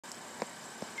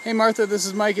Hey Martha, this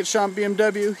is Mike at Schomp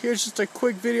BMW. Here's just a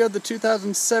quick video of the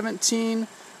 2017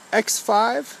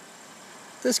 X5.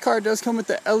 This car does come with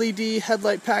the LED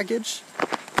headlight package.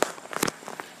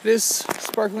 It is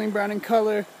sparkling brown in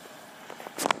color.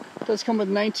 It does come with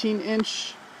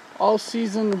 19-inch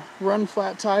all-season run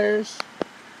flat tires.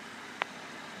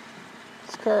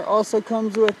 This car also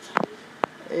comes with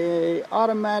an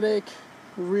automatic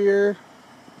rear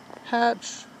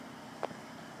hatch.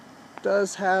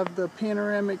 Does have the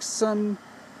panoramic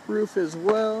sunroof as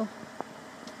well.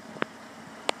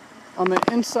 On the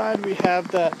inside we have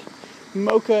that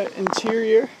mocha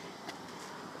interior.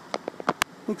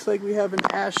 Looks like we have an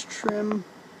ash trim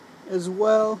as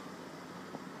well.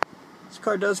 This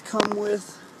car does come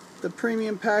with the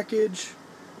premium package,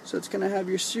 so it's going to have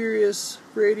your Sirius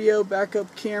radio,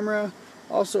 backup camera,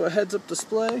 also a heads-up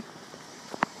display.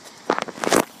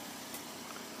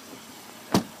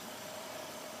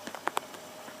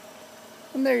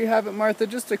 And there you have it, Martha.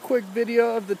 Just a quick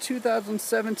video of the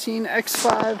 2017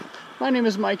 X5. My name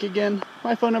is Mike again.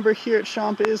 My phone number here at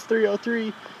Schomp is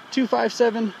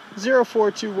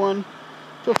 303-257-0421.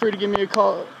 Feel free to give me a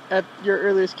call at your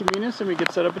earliest convenience and we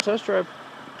can set up a test drive.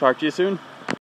 Talk to you soon.